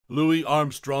Louis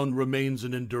Armstrong remains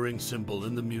an enduring symbol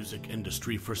in the music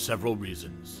industry for several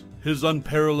reasons. His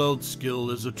unparalleled skill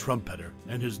as a trumpeter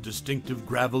and his distinctive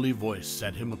gravelly voice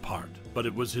set him apart, but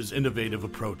it was his innovative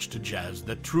approach to jazz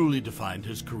that truly defined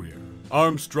his career.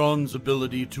 Armstrong's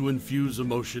ability to infuse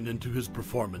emotion into his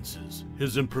performances,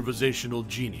 his improvisational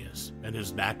genius, and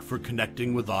his knack for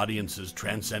connecting with audiences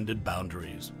transcended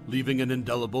boundaries, leaving an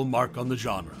indelible mark on the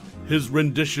genre. His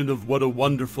rendition of What a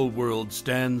Wonderful World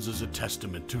stands as a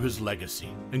testament to his legacy,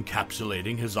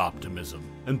 encapsulating his optimism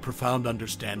and profound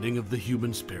understanding of the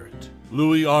human spirit.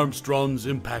 Louis Armstrong's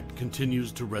impact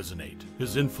continues to resonate,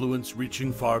 his influence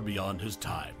reaching far beyond his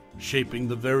time, shaping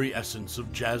the very essence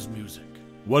of jazz music.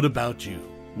 What about you?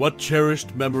 What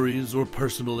cherished memories or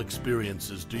personal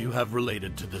experiences do you have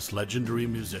related to this legendary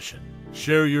musician?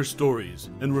 Share your stories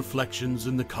and reflections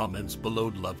in the comments below.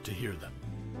 I'd love to hear them.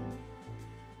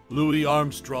 Louis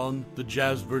Armstrong, the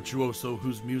jazz virtuoso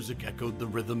whose music echoed the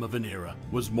rhythm of an era,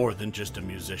 was more than just a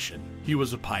musician. He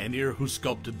was a pioneer who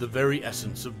sculpted the very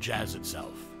essence of jazz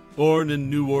itself. Born in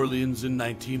New Orleans in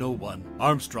 1901,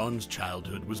 Armstrong's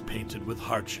childhood was painted with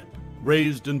hardship.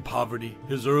 Raised in poverty,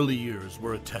 his early years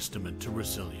were a testament to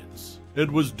resilience.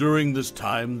 It was during this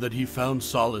time that he found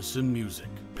solace in music,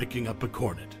 picking up a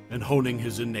cornet and honing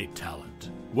his innate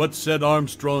talent. What set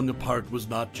Armstrong apart was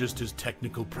not just his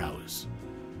technical prowess,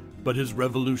 but his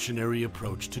revolutionary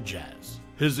approach to jazz.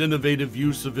 His innovative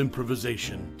use of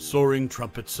improvisation, soaring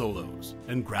trumpet solos,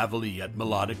 and gravelly yet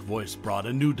melodic voice brought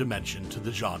a new dimension to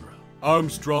the genre.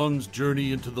 Armstrong's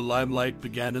journey into the limelight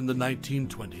began in the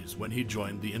 1920s when he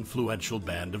joined the influential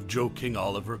band of Joe King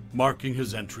Oliver, marking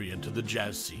his entry into the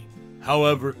jazz scene.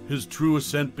 However, his true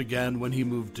ascent began when he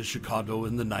moved to Chicago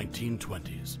in the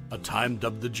 1920s, a time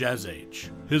dubbed the Jazz Age.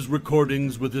 His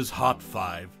recordings with his Hot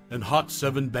Five and Hot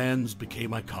Seven bands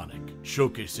became iconic,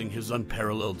 showcasing his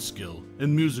unparalleled skill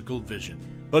and musical vision.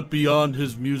 But beyond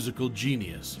his musical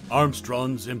genius,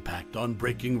 Armstrong's impact on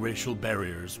breaking racial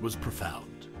barriers was profound.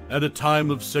 At a time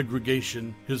of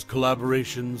segregation, his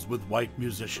collaborations with white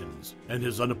musicians and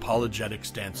his unapologetic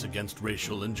stance against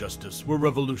racial injustice were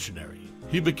revolutionary.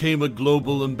 He became a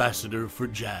global ambassador for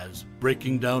jazz,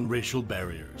 breaking down racial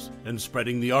barriers and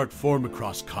spreading the art form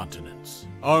across continents.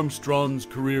 Armstrong's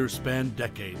career spanned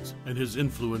decades, and his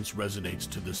influence resonates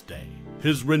to this day.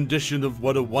 His rendition of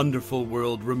What a Wonderful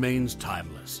World remains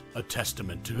timeless, a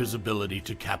testament to his ability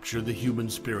to capture the human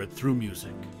spirit through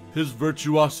music. His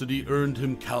virtuosity earned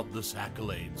him countless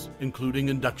accolades, including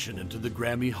induction into the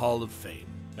Grammy Hall of Fame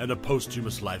and a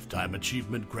posthumous Lifetime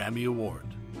Achievement Grammy Award.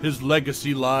 His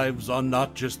legacy lives on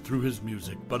not just through his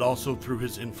music, but also through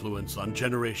his influence on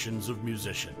generations of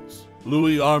musicians.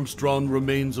 Louis Armstrong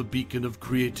remains a beacon of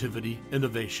creativity,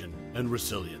 innovation, and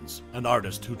resilience, an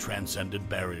artist who transcended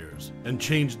barriers and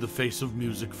changed the face of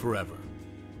music forever.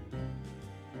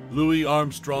 Louis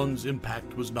Armstrong's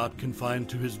impact was not confined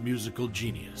to his musical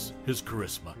genius. His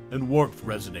charisma and warmth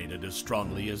resonated as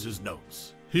strongly as his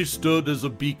notes. He stood as a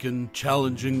beacon,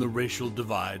 challenging the racial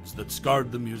divides that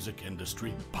scarred the music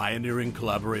industry, pioneering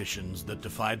collaborations that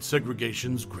defied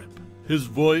segregation's grip. His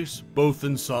voice, both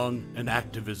in song and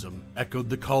activism, echoed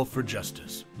the call for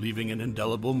justice, leaving an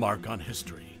indelible mark on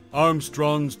history.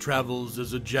 Armstrong's travels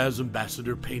as a jazz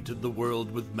ambassador painted the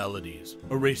world with melodies,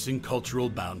 erasing cultural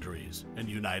boundaries and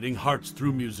uniting hearts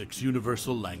through music's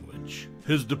universal language.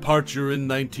 His departure in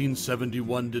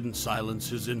 1971 didn't silence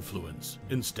his influence.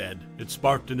 Instead, it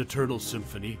sparked an eternal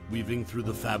symphony weaving through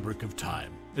the fabric of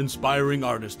time, inspiring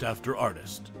artist after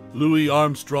artist. Louis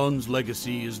Armstrong's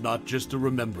legacy is not just a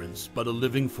remembrance, but a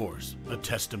living force, a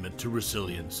testament to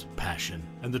resilience, passion,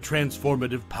 and the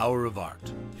transformative power of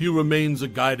art. He remains a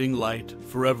guiding light,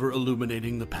 forever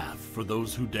illuminating the path for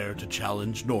those who dare to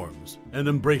challenge norms and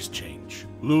embrace change.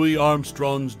 Louis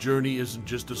Armstrong's journey isn't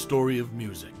just a story of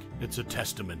music. It's a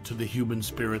testament to the human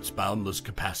spirit's boundless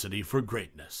capacity for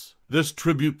greatness. This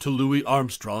tribute to Louis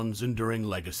Armstrong's enduring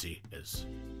legacy is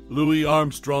Louis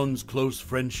Armstrong's close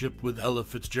friendship with Ella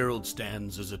Fitzgerald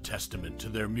stands as a testament to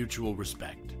their mutual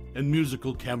respect and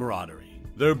musical camaraderie.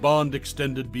 Their bond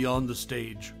extended beyond the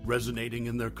stage, resonating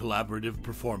in their collaborative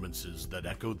performances that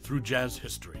echoed through jazz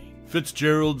history.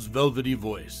 Fitzgerald's velvety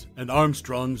voice and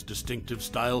Armstrong's distinctive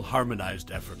style harmonized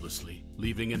effortlessly,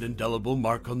 leaving an indelible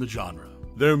mark on the genre.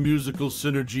 Their musical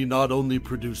synergy not only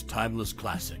produced timeless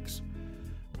classics,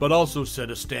 but also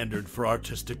set a standard for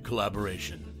artistic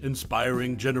collaboration,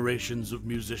 inspiring generations of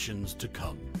musicians to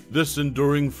come. This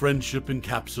enduring friendship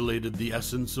encapsulated the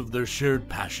essence of their shared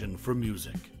passion for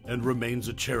music and remains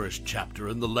a cherished chapter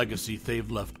in the legacy they've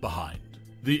left behind.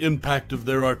 The impact of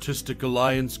their artistic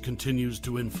alliance continues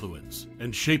to influence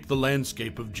and shape the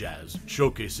landscape of jazz,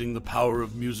 showcasing the power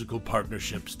of musical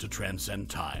partnerships to transcend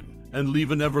time and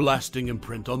leave an everlasting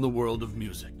imprint on the world of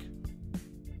music.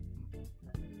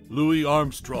 Louis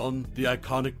Armstrong, the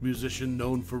iconic musician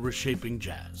known for reshaping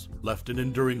jazz, left an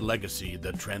enduring legacy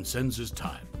that transcends his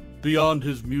time. Beyond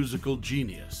his musical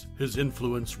genius, his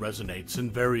influence resonates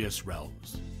in various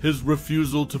realms. His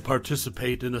refusal to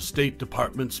participate in a State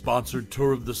Department-sponsored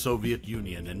tour of the Soviet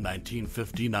Union in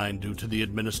 1959 due to the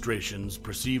administration's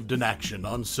perceived inaction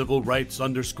on civil rights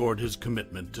underscored his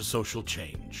commitment to social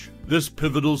change. This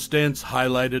pivotal stance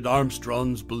highlighted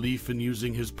Armstrong's belief in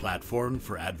using his platform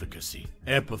for advocacy,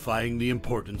 amplifying the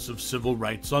importance of civil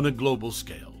rights on a global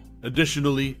scale.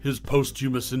 Additionally, his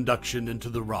posthumous induction into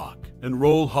the Rock and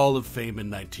Roll Hall of Fame in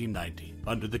 1990,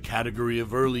 under the category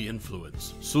of early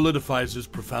influence, solidifies his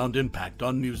profound impact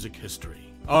on music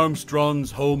history.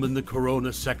 Armstrong's home in the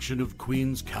Corona section of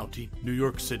Queens County, New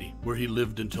York City, where he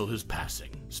lived until his passing,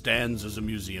 stands as a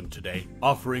museum today,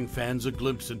 offering fans a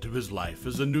glimpse into his life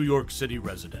as a New York City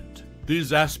resident.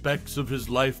 These aspects of his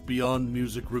life beyond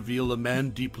music reveal a man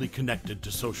deeply connected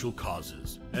to social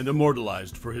causes and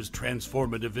immortalized for his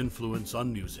transformative influence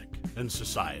on music and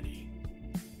society.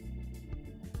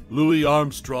 Louis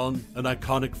Armstrong, an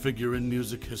iconic figure in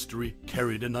music history,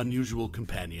 carried an unusual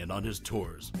companion on his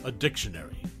tours, a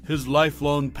dictionary. His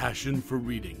lifelong passion for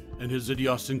reading and his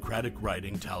idiosyncratic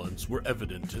writing talents were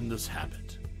evident in this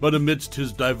habit. But amidst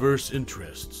his diverse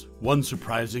interests, one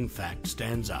surprising fact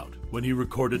stands out. When he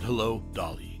recorded Hello,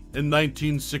 Dolly in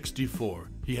 1964,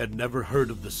 he had never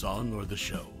heard of the song or the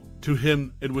show. To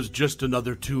him, it was just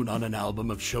another tune on an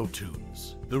album of show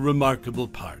tunes. The remarkable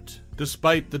part,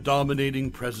 despite the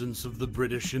dominating presence of the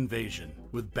British invasion,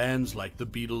 with bands like the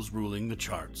Beatles ruling the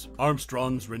charts,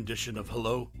 Armstrong's rendition of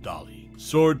Hello, Dolly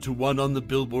soared to 1 on the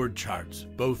Billboard charts,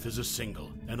 both as a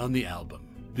single and on the album.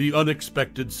 The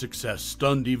unexpected success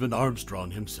stunned even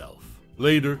Armstrong himself.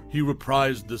 Later, he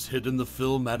reprised this hit in the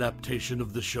film adaptation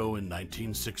of the show in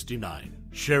 1969,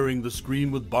 sharing the screen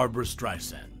with Barbra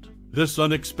Streisand. This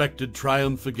unexpected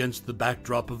triumph against the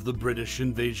backdrop of the British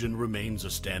invasion remains a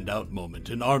standout moment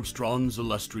in Armstrong's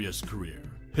illustrious career.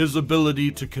 His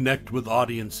ability to connect with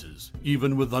audiences,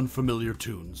 even with unfamiliar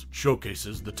tunes,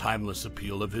 showcases the timeless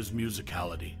appeal of his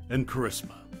musicality and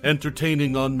charisma.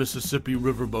 Entertaining on Mississippi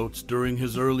riverboats during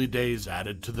his early days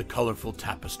added to the colorful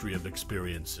tapestry of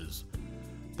experiences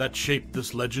that shaped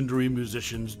this legendary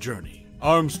musician's journey.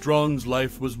 Armstrong's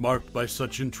life was marked by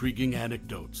such intriguing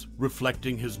anecdotes,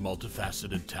 reflecting his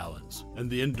multifaceted talents and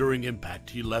the enduring impact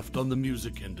he left on the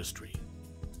music industry.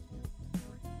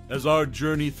 As our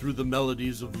journey through the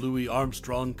melodies of Louis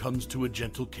Armstrong comes to a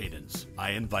gentle cadence,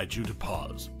 I invite you to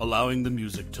pause, allowing the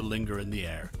music to linger in the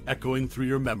air, echoing through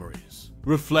your memories.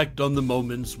 Reflect on the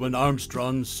moments when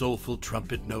Armstrong's soulful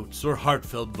trumpet notes or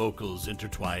heartfelt vocals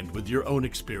intertwined with your own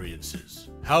experiences.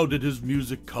 How did his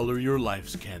music color your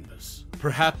life's canvas?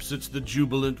 Perhaps it's the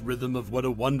jubilant rhythm of What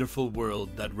a Wonderful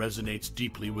World that resonates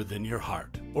deeply within your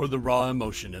heart, or the raw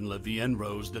emotion in La Vie en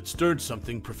Rose that stirred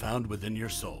something profound within your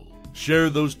soul. Share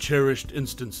those cherished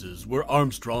instances where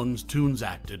Armstrong's tunes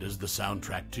acted as the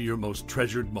soundtrack to your most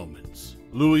treasured moments.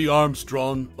 Louis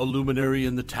Armstrong, a luminary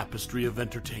in the tapestry of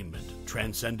entertainment,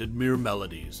 transcended mere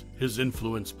melodies. His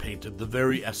influence painted the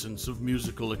very essence of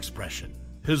musical expression.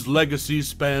 His legacy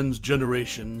spans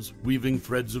generations, weaving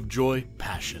threads of joy,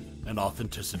 passion, and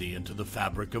authenticity into the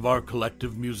fabric of our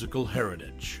collective musical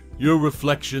heritage. Your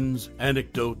reflections,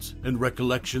 anecdotes, and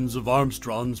recollections of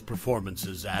Armstrong's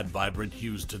performances add vibrant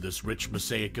hues to this rich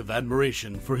mosaic of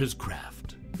admiration for his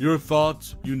craft. Your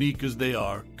thoughts, unique as they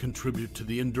are, contribute to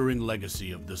the enduring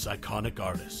legacy of this iconic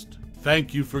artist.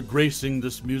 Thank you for gracing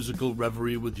this musical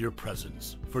reverie with your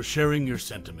presence, for sharing your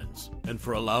sentiments, and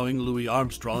for allowing Louis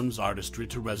Armstrong's artistry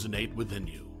to resonate within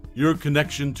you. Your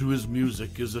connection to his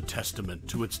music is a testament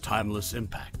to its timeless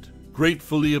impact.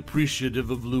 Gratefully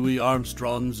appreciative of Louis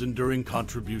Armstrong's enduring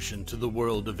contribution to the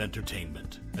world of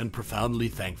entertainment, and profoundly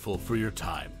thankful for your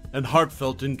time and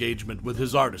heartfelt engagement with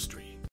his artistry.